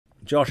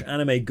Josh,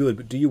 anime good,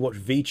 but do you watch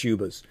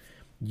VTubers?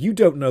 You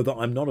don't know that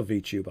I'm not a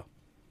VTuber.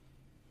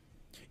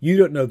 You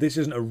don't know this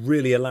isn't a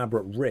really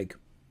elaborate rig.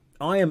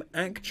 I am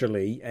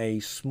actually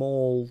a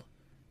small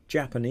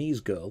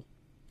Japanese girl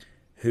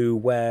who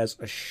wears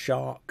a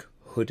shark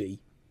hoodie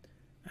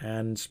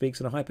and speaks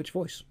in a high-pitched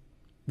voice.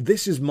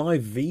 This is my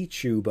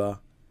VTuber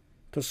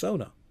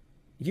persona.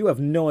 You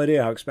have no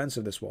idea how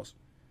expensive this was.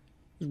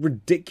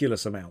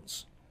 Ridiculous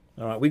amounts.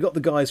 All right, we got the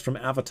guys from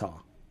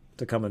Avatar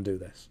to come and do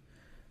this.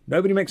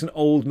 Nobody makes an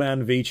old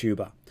man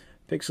VTuber.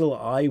 Pixel,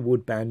 I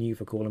would ban you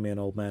for calling me an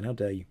old man. How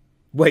dare you?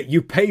 Wait,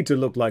 you paid to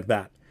look like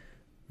that.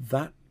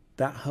 That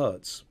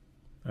hurts.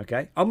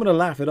 Okay? I'm going to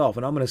laugh it off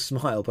and I'm going to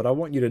smile, but I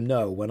want you to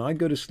know when I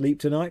go to sleep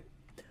tonight,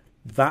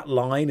 that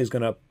line is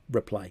going to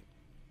replay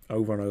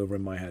over and over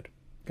in my head.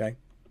 Okay?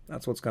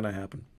 That's what's going to happen.